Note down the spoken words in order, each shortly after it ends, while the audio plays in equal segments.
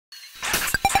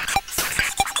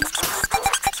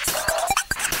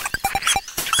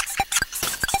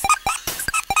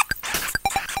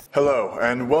Hello,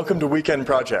 and welcome to Weekend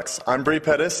Projects. I'm Bree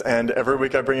Pettis, and every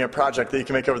week I bring you a project that you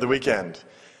can make over the weekend.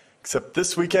 Except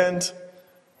this weekend,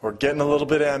 we're getting a little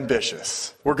bit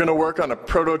ambitious. We're going to work on a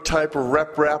prototype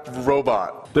Reprap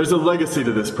robot. There's a legacy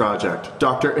to this project.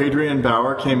 Dr. Adrian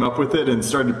Bauer came up with it and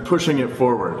started pushing it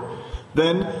forward.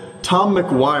 Then, Tom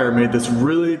McGuire made this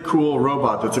really cool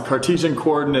robot that's a Cartesian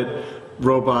coordinate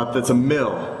robot that's a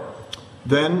mill.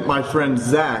 Then my friend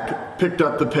Zach picked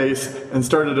up the pace and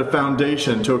started a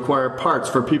foundation to acquire parts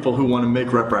for people who want to make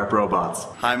Reprap robots.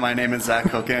 Hi, my name is Zach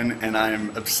Hooken, and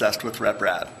I'm obsessed with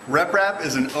Reprap. Reprap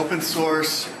is an open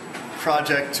source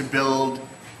project to build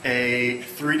a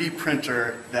 3D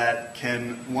printer that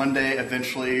can one day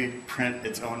eventually print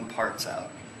its own parts out.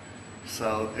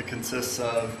 So it consists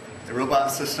of a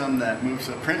robot system that moves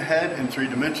a print head in 3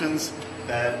 dimensions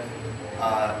that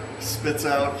spits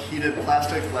out heated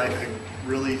plastic like a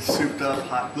really souped up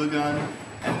hot glue gun,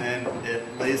 and then it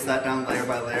lays that down layer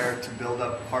by layer to build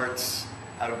up parts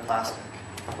out of plastic.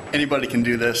 Anybody can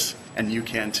do this, and you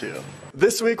can too.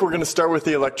 This week we're going to start with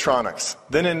the electronics.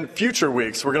 Then in future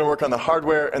weeks we're going to work on the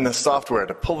hardware and the software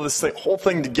to pull this whole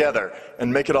thing together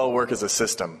and make it all work as a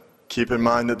system. Keep in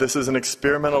mind that this is an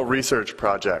experimental research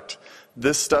project.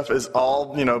 This stuff is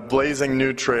all, blazing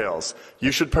new trails.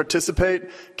 You should participate,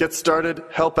 get started,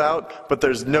 help out, but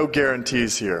there's no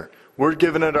guarantees here. We're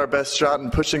giving it our best shot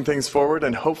and pushing things forward,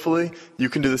 and hopefully you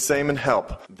can do the same and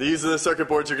help. These are the circuit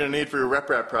boards you're going to need for your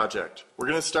Reprap project. We're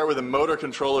going to start with a motor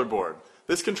controller board.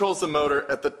 This controls the motor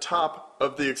at the top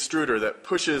of the extruder that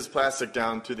pushes plastic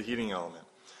down to the heating element.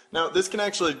 Now, this can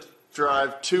actually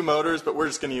drive 2 motors, but we're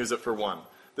just going to use it for 1.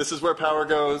 This is where power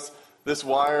goes. This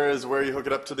wire is where you hook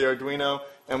it up to the Arduino,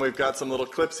 and we've got some little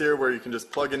clips here where you can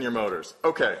just plug in your motors.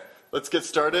 Okay, let's get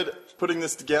started putting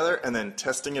this together and then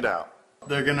testing it out.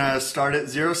 They're going to start at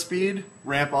 0 speed,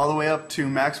 ramp all the way up to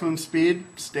maximum speed,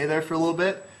 stay there for a little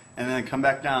bit, and then come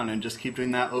back down and just keep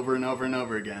doing that over and over and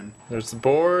over again. There's the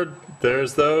board,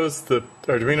 there's those, the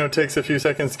Arduino takes a few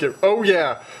seconds to get, oh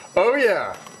yeah, oh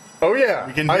yeah, oh yeah,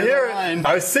 You can I hear it, line.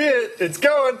 I see it, it's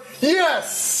going,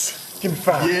 yes! Give me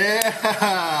 5.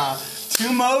 Yeah!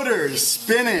 2 motors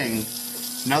spinning.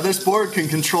 Now this board can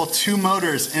control 2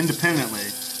 motors independently.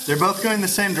 They're both going the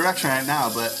same direction right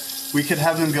now, but we could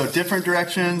have them go different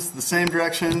directions, the same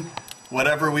direction,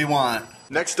 whatever we want.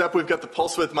 Next up, we've got the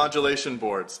pulse width modulation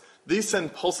boards. These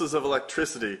send pulses of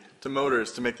electricity to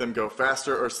motors to make them go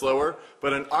faster or slower,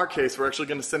 but in our case, we're actually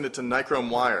going to send it to nichrome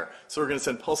wire. So we're going to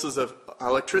send pulses of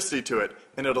electricity to it,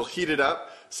 and it'll heat it up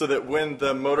so that when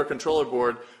the motor controller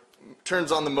board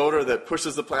turns on the motor that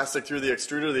pushes the plastic through the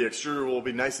extruder will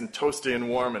be nice and toasty and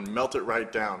warm and melt it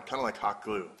right down, kind of like hot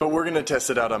glue. But we're going to test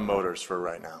it out on motors for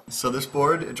right now. So this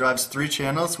board, it drives 3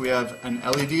 channels. We have an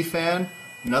LED fan,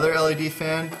 another LED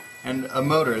fan, and a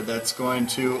motor that's going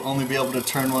to only be able to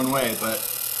turn one way.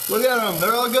 But look at them,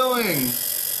 they're all going. And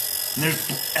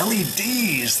there's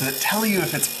LEDs that tell you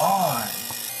if it's on.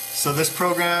 So this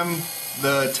program,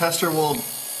 the tester will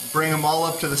bring them all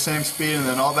up to the same speed and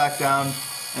then all back down.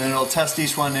 And then it'll test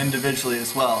each one individually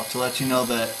as well to let you know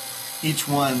that each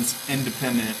one's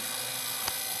independent.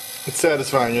 It's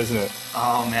satisfying, isn't it?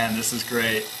 Oh man, this is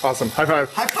great. Awesome. High five.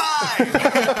 High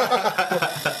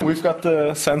five! We've got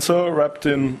the sensor wrapped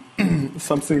in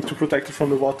something to protect it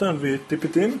from the water, and we dip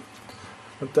it in.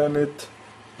 And then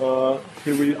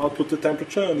here we output the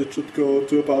temperature, and it should go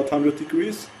to about 100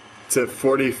 degrees. It's at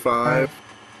 45,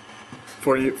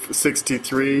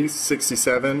 63,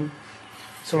 67.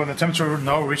 So when the temperature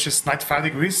now reaches 95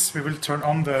 degrees, we will turn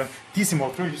on the DC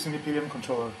motor using the PWM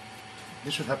controller.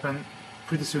 This should happen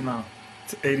pretty soon now.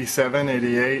 It's 87,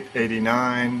 88,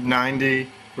 89, 90.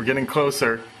 We're getting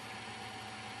closer.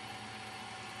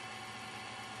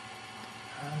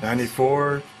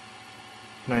 94,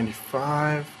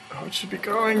 95. Oh, it should be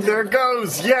going. There it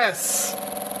goes. Yes!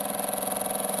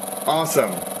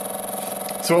 Awesome.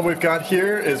 So what we've got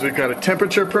here is we've got a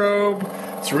temperature probe.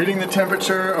 It's reading the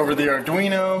temperature over the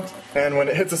Arduino, and when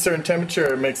it hits a certain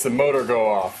temperature, it makes the motor go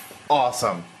off.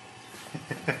 Awesome.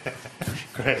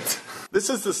 Great. This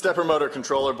is the stepper motor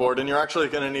controller board, and you're actually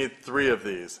going to need 3 of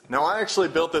these. Now, I actually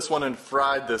built this one and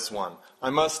fried this one. I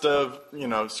must have,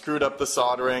 screwed up the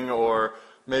soldering or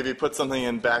maybe put something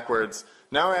in backwards.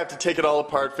 Now I have to take it all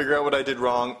apart, figure out what I did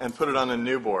wrong, and put it on a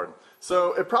new board.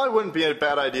 So it probably wouldn't be a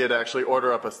bad idea to actually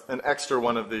order up an extra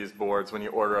one of these boards when you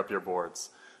order up your boards.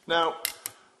 Now,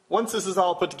 once this is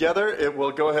all put together, it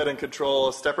will go ahead and control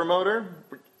a stepper motor.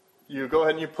 You go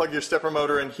ahead and you plug your stepper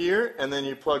motor in here, and then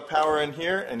you plug power in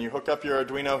here, and you hook up your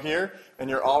Arduino here, and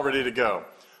you're all ready to go.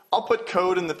 I'll put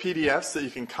code in the PDF so you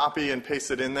can copy and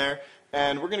paste it in there,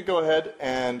 and we're going to go ahead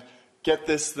and get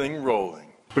this thing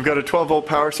rolling. We've got a 12-volt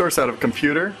power source out of a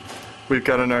computer. We've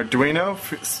got an Arduino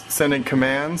sending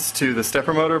commands to the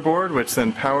stepper motor board, which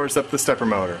then powers up the stepper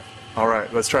motor. All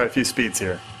right, let's try a few speeds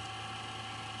here.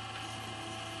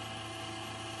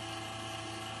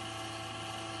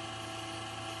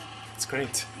 It's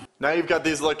great. Now you've got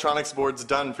these electronics boards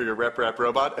done for your Reprap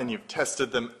robot and you've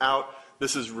tested them out.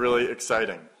 This is really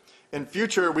exciting. In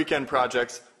future weekend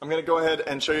projects, I'm going to go ahead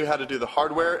and show you how to do the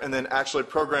hardware and then actually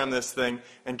program this thing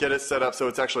and get it set up so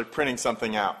it's actually printing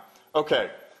something out.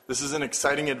 Okay, this is an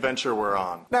exciting adventure we're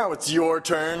on. Now it's your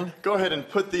turn. Go ahead and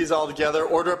put these all together.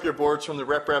 Order up your boards from the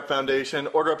Reprap Foundation.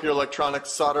 Order up your electronics,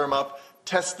 solder them up,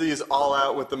 test these all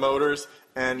out with the motors,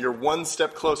 and you're one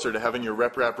step closer to having your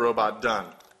Reprap robot done.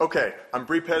 Okay, I'm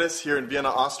Bree Pettis here in Vienna,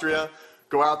 Austria.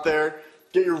 Go out there,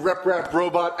 get your Reprap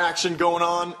robot action going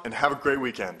on, and have a great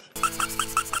weekend.